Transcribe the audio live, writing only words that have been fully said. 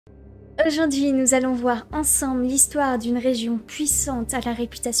Aujourd'hui, nous allons voir ensemble l'histoire d'une région puissante à la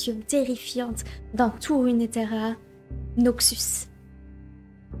réputation terrifiante dans tout Runeterra, Noxus.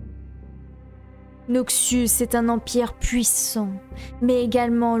 Noxus est un empire puissant, mais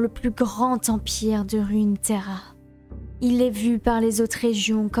également le plus grand empire de Runeterra. Il est vu par les autres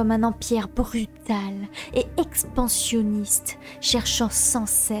régions comme un empire brutal et expansionniste, cherchant sans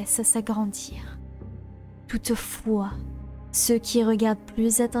cesse à s'agrandir. Toutefois, ceux qui regardent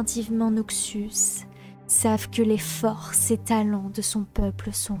plus attentivement Noxus savent que les forces et talents de son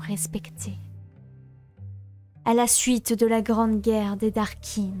peuple sont respectés. À la suite de la grande guerre des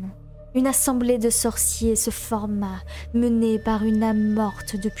Darkines, une assemblée de sorciers se forma, menée par une âme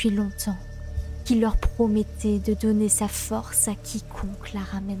morte depuis longtemps, qui leur promettait de donner sa force à quiconque la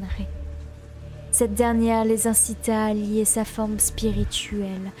ramènerait. Cette dernière les incita à lier sa forme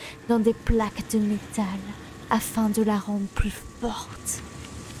spirituelle dans des plaques de métal, afin de la rendre plus forte.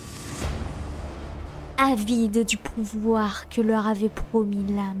 Avides du pouvoir que leur avait promis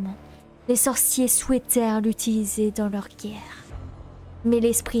l'âme, les sorciers souhaitèrent l'utiliser dans leur guerre. Mais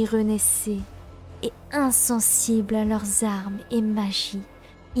l'esprit renaissait, et insensible à leurs armes et magie,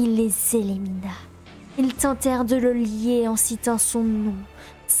 il les élimina. Ils tentèrent de le lier en citant son nom,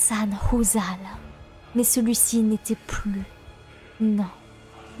 San Huzal. Mais celui-ci n'était plus. Non,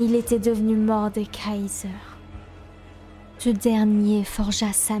 il était devenu Mordekaiser. Ce dernier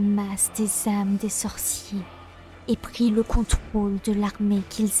forgea sa masse des âmes des sorciers et prit le contrôle de l'armée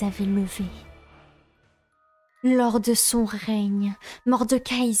qu'ils avaient levée. Lors de son règne,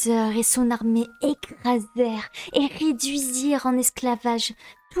 Mordekaiser et son armée écrasèrent et réduisirent en esclavage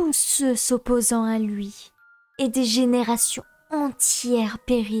tous ceux s'opposant à lui, et des générations entières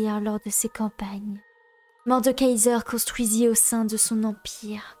périrent lors de ses campagnes. Mordekaiser construisit au sein de son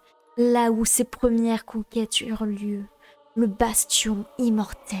empire, là où ses premières conquêtes eurent lieu, le bastion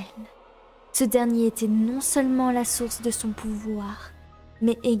immortel. Ce dernier était non seulement la source de son pouvoir,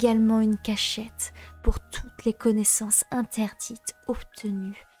 mais également une cachette pour toutes les connaissances interdites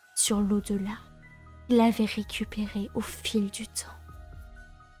obtenues sur l'au-delà. Il avait récupéré au fil du temps.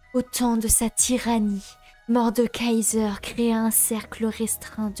 Au temps de sa tyrannie, Mordekaiser créa un cercle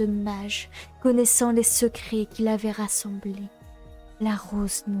restreint de mages connaissant les secrets qu'il avait rassemblés. La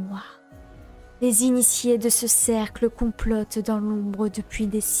rose noire. Les initiés de ce cercle complotent dans l'ombre depuis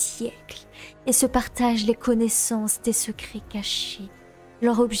des siècles et se partagent les connaissances des secrets cachés,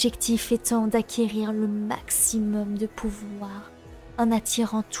 leur objectif étant d'acquérir le maximum de pouvoir en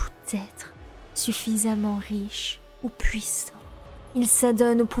attirant tout être suffisamment riche ou puissant. Ils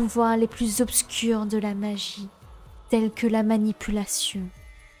s'adonnent aux pouvoirs les plus obscurs de la magie, tels que la manipulation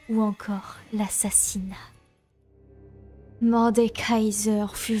ou encore l'assassinat. Mordekaiser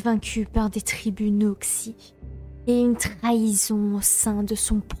fut vaincu par des tribus Noxus et une trahison au sein de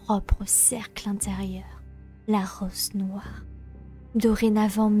son propre cercle intérieur, la rose noire,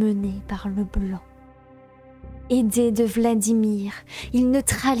 dorénavant menée par le blanc. Aidés de Vladimir, ils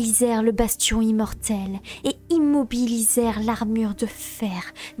neutralisèrent le bastion immortel et immobilisèrent l'armure de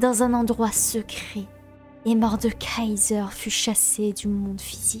fer dans un endroit secret, et Mordekaiser fut chassé du monde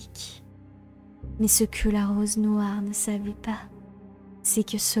physique. Mais ce que la rose noire ne savait pas, c'est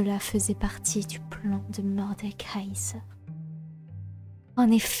que cela faisait partie du plan de Mordekaiser. En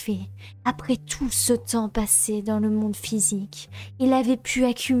effet, après tout ce temps passé dans le monde physique, il avait pu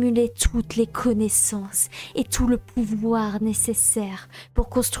accumuler toutes les connaissances et tout le pouvoir nécessaire pour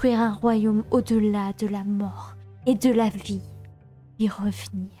construire un royaume au-delà de la mort et de la vie, y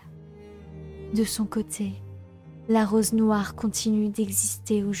revenir. De son côté, la rose noire continue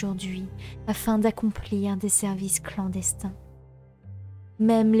d'exister aujourd'hui afin d'accomplir des services clandestins.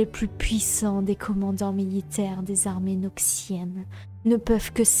 Même les plus puissants des commandants militaires des armées noxiennes ne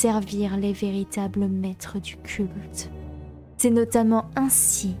peuvent que servir les véritables maîtres du culte. C'est notamment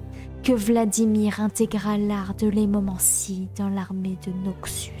ainsi que Vladimir intégra l'art de l'hémomancie dans l'armée de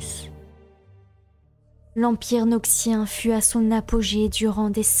Noxus. L'empire noxien fut à son apogée durant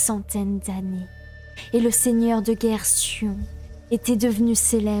des centaines d'années, et le seigneur de guerre Sion était devenu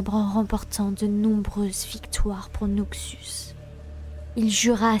célèbre en remportant de nombreuses victoires pour Noxus. Il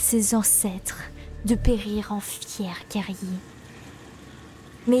jura à ses ancêtres de périr en fiers guerriers.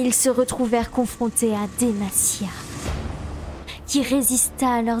 Mais ils se retrouvèrent confrontés à Demacia, qui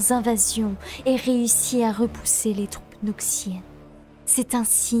résista à leurs invasions et réussit à repousser les troupes noxiennes. C'est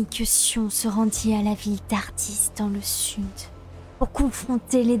ainsi que Sion se rendit à la ville d'Ardis dans le sud, pour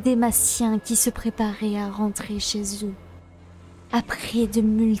confronter les Démaciens qui se préparaient à rentrer chez eux. Après de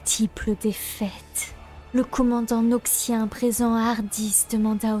multiples défaites, le commandant noxien présent à Ardis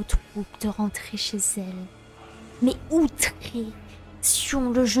demanda aux troupes de rentrer chez elles. Mais outrés, Sion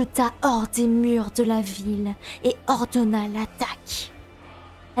le jeta hors des murs de la ville et ordonna l'attaque.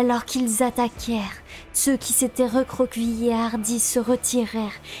 Alors qu'ils attaquèrent, ceux qui s'étaient recroquevillés hardis se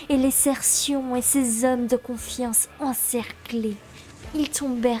retirèrent et laissèrent Sion et ses hommes de confiance encerclés. Ils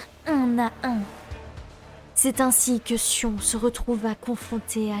tombèrent un à un. C'est ainsi que Sion se retrouva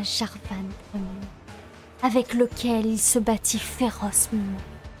confronté à Jarvan Ier, avec lequel il se battit férocement.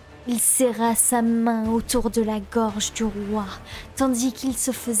 Il serra sa main autour de la gorge du roi, tandis qu'il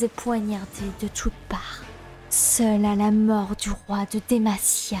se faisait poignarder de toutes parts. Seul à la mort du roi de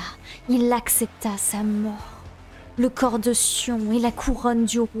Démacia, il accepta sa mort. Le corps de Sion et la couronne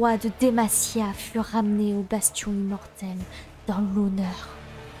du roi de Démacia furent ramenés au bastion immortel dans l'honneur.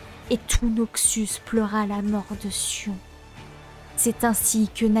 Et tout Noxus pleura la mort de Sion. C'est ainsi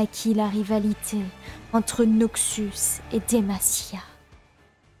que naquit la rivalité entre Noxus et Démacia.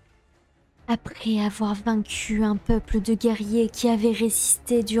 Après avoir vaincu un peuple de guerriers qui avait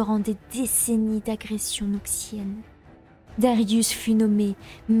résisté durant des décennies d'agression noxienne, Darius fut nommé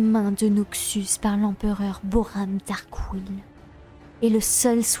main de Noxus par l'empereur Boram Darkwill. Et le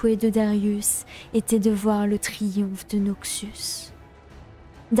seul souhait de Darius était de voir le triomphe de Noxus.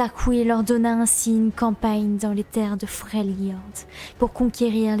 Darkwill ordonna ainsi une campagne dans les terres de Freljord pour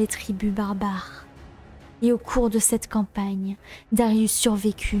conquérir les tribus barbares. Et au cours de cette campagne, Darius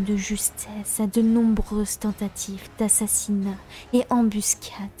survécut de justesse à de nombreuses tentatives d'assassinat et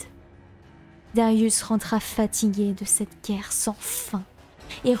embuscades. Darius rentra fatigué de cette guerre sans fin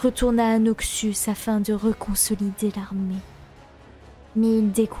et retourna à Noxus afin de reconsolider l'armée. Mais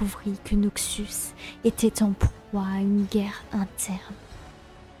il découvrit que Noxus était en proie à une guerre interne.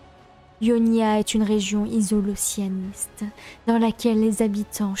 Ionia est une région isolocianiste dans laquelle les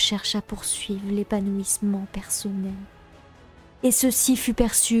habitants cherchent à poursuivre l'épanouissement personnel. Et ceci fut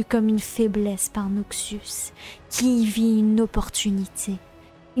perçu comme une faiblesse par Noxus, qui y vit une opportunité.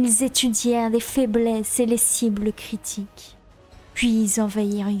 Ils étudièrent les faiblesses et les cibles critiques. Puis ils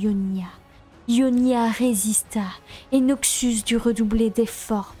envahirent Ionia. Ionia résista et Noxus dut redoubler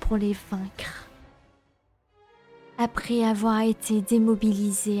d'efforts pour les vaincre. Après avoir été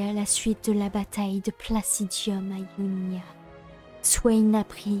démobilisé à la suite de la bataille de Placidium à Ionia, Swain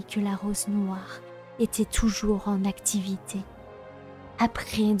apprit que la Rose Noire était toujours en activité.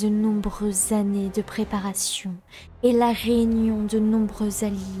 Après de nombreuses années de préparation et la réunion de nombreux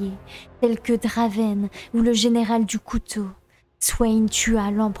alliés, tels que Draven ou le général du couteau, Swain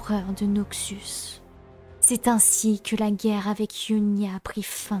tua l'empereur de Noxus. C'est ainsi que la guerre avec Ionia prit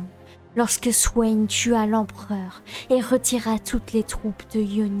fin, lorsque Swain tua l'empereur et retira toutes les troupes de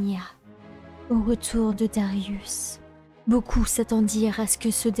Ionia. Au retour de Darius, beaucoup s'attendirent à ce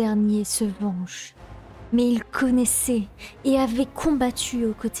que ce dernier se venge, mais il connaissait et avait combattu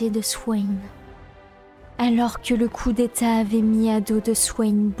aux côtés de Swain. Alors que le coup d'État avait mis à dos de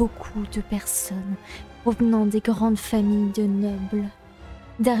Swain beaucoup de personnes provenant des grandes familles de nobles,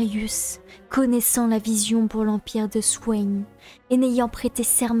 Darius, connaissant la vision pour l'empire de Swain et n'ayant prêté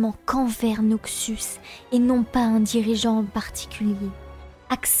serment qu'envers Noxus et non pas un dirigeant en particulier,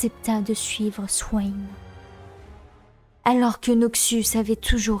 accepta de suivre Swain. Alors que Noxus avait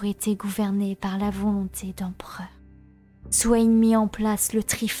toujours été gouverné par la volonté d'empereur, Swain mit en place le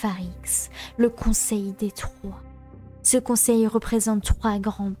trifarix, le conseil des trois. Ce conseil représente trois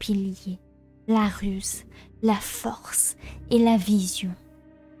grands piliers: la ruse, la force et la vision.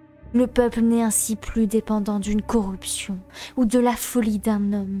 Le peuple n'est ainsi plus dépendant d'une corruption ou de la folie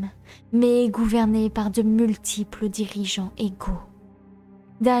d'un homme, mais est gouverné par de multiples dirigeants égaux.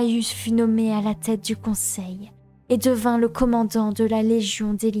 Darius fut nommé à la tête du conseil et devint le commandant de la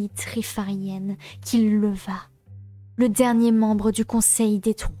légion d'élite trifarienne qu'il leva. Le dernier membre du conseil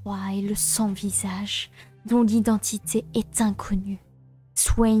des trois est le sans-visage, dont l'identité est inconnue.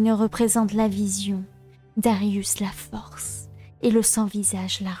 Swain représente la vision, Darius la force et le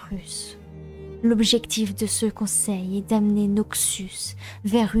sans-visage la ruse. L'objectif de ce conseil est d'amener Noxus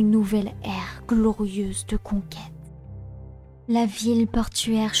vers une nouvelle ère glorieuse de conquête. La ville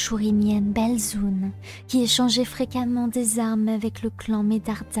portuaire shurimienne Belzoun, qui échangeait fréquemment des armes avec le clan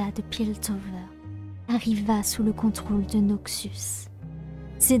Medarda de Piltover, arriva sous le contrôle de Noxus.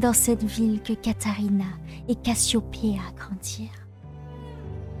 C'est dans cette ville que Katharina et Cassiopéa grandirent.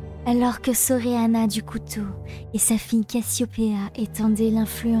 Alors que Soréana du couteau et sa fille Cassiopéa étendaient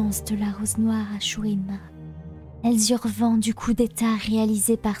l'influence de la Rose Noire à Shurima, elles eurent vent du coup d'État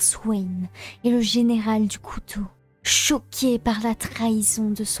réalisé par Swain et le général du couteau. Choquée par la trahison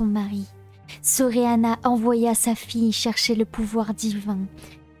de son mari, Soréana envoya sa fille chercher le pouvoir divin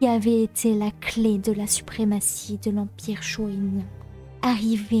qui avait été la clé de la suprématie de l'empire shurimien.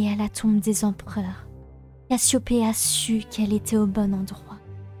 Arrivée à la tombe des empereurs, Cassiopéia sut qu'elle était au bon endroit.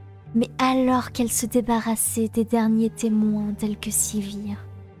 Mais alors qu'elle se débarrassait des derniers témoins tels que Sivir,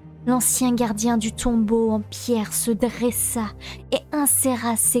 l'ancien gardien du tombeau en pierre se dressa et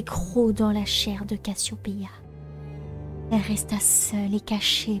inséra ses crocs dans la chair de Cassiopéia. Elle resta seule et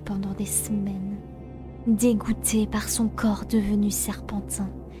cachée pendant des semaines, dégoûtée par son corps devenu serpentin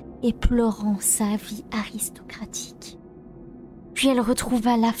et pleurant sa vie aristocratique. Puis elle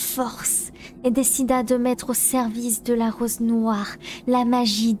retrouva la force et décida de mettre au service de la rose noire la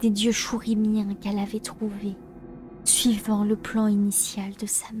magie des dieux shurimiens qu'elle avait trouvée, suivant le plan initial de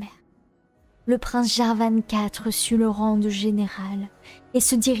sa mère. Le prince Jarvan IV reçut le rang de général et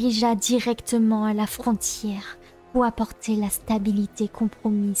se dirigea directement à la frontière pour apporter la stabilité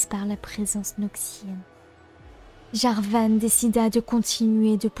compromise par la présence noxienne. Jarvan décida de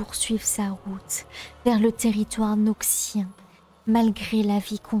continuer de poursuivre sa route vers le territoire noxien, malgré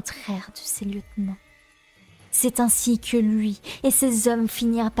l'avis contraire de ses lieutenants. C'est ainsi que lui et ses hommes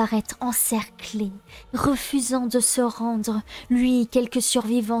finirent par être encerclés, refusant de se rendre. Lui et quelques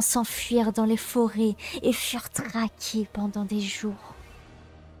survivants s'enfuirent dans les forêts et furent traqués pendant des jours.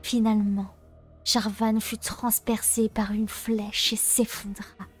 Finalement, Jarvan fut transpercé par une flèche et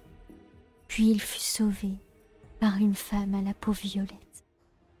s'effondra. Puis il fut sauvé par une femme à la peau violette.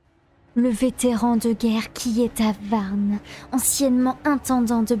 Le vétéran de guerre qui est à Varn, anciennement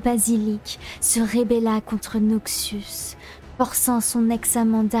intendant de Basilique, se rébella contre Noxus, forçant son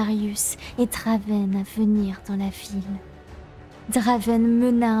ex-amant Darius et Draven à venir dans la ville. Draven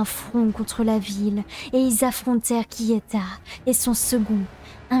mena un front contre la ville et ils affrontèrent Kieta et son second,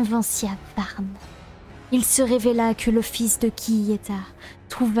 Invincia Varn. Il se révéla que le fils de Kieta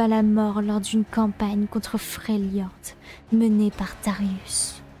trouva la mort lors d'une campagne contre Freljord menée par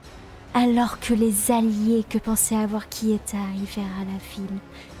Darius. Alors que les alliés que pensait avoir Kieta arrivèrent à la ville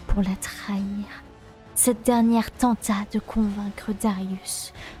pour la trahir, cette dernière tenta de convaincre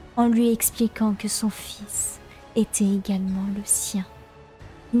Darius en lui expliquant que son fils était également le sien.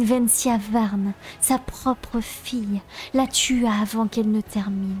 Invincia Varn, sa propre fille, la tua avant qu'elle ne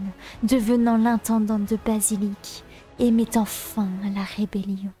termine, devenant l'intendante de Basilique et mettant fin à la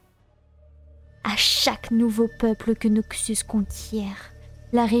rébellion. À chaque nouveau peuple que Noxus conquiert,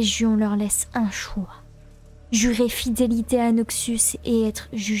 la région leur laisse un choix. Jurer fidélité à Noxus et être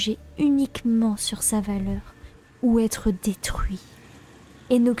jugé uniquement sur sa valeur, ou être détruit.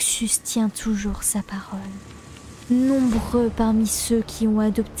 Et Noxus tient toujours sa parole. Nombreux parmi ceux qui ont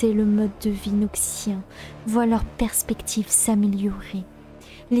adopté le mode de vie noxien voient leurs perspectives s'améliorer.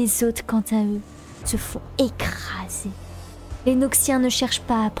 Les autres, quant à eux, se font écraser. Les Noxiens ne cherchent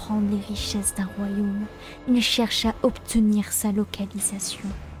pas à prendre les richesses d'un royaume, ils cherchent à obtenir sa localisation.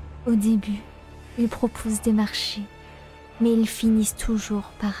 Au début, ils proposent des marchés, mais ils finissent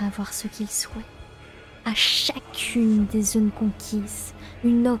toujours par avoir ce qu'ils souhaitent. À chacune des zones conquises,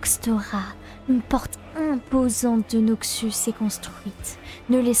 une oxtora, une porte imposante de Noxus est construite,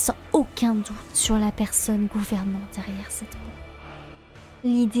 ne laissant aucun doute sur la personne gouvernant derrière cette porte.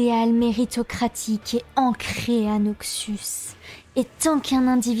 L'idéal méritocratique est ancré à Noxus, et tant qu'un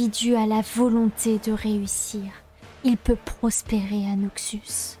individu a la volonté de réussir, il peut prospérer à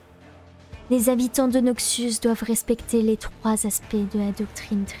Noxus. Les habitants de Noxus doivent respecter les 3 aspects de la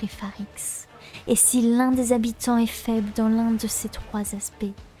doctrine trifarix, et si l'un des habitants est faible dans l'un de ces 3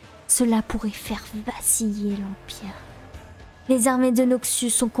 aspects, cela pourrait faire vaciller l'Empire. Les armées de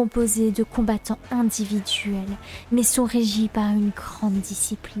Noxus sont composées de combattants individuels, mais sont régies par une grande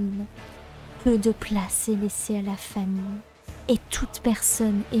discipline. Peu de place est laissée à la famille, et toute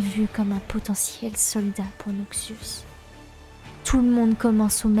personne est vue comme un potentiel soldat pour Noxus. Tout le monde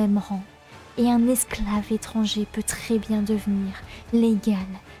commence au même rang, et un esclave étranger peut très bien devenir l'égal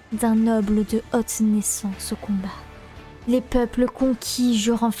d'un noble de haute naissance au combat. Les peuples conquis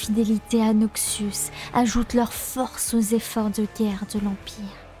jurant fidélité à Noxus ajoutent leur force aux efforts de guerre de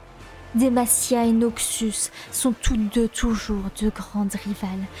l'Empire. Demacia et Noxus sont tous deux toujours de grandes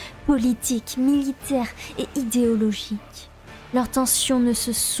rivales, politiques, militaires et idéologiques. Leurs tensions ne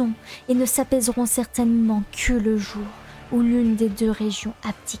se sont et ne s'apaiseront certainement que le jour où l'une des 2 régions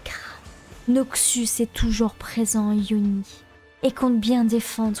abdiquera. Noxus est toujours présent en Ionie et compte bien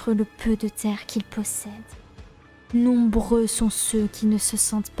défendre le peu de terre qu'il possède. Nombreux sont ceux qui ne se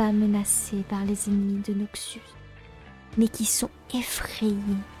sentent pas menacés par les ennemis de Noxus, mais qui sont effrayés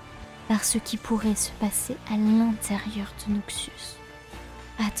par ce qui pourrait se passer à l'intérieur de Noxus.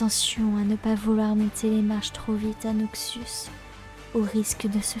 Attention à ne pas vouloir monter les marches trop vite à Noxus, au risque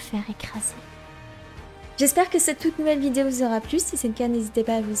de se faire écraser. J'espère que cette toute nouvelle vidéo vous aura plu. Si c'est le cas, n'hésitez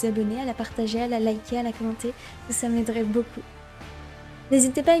pas à vous abonner, à la partager, à la liker, à la commenter. Ça m'aiderait beaucoup.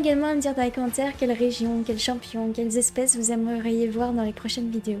 N'hésitez pas également à me dire dans les commentaires quelle région, quel champion, quelles espèces vous aimeriez voir dans les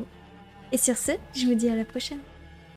prochaines vidéos. Et sur ce, je vous dis à la prochaine.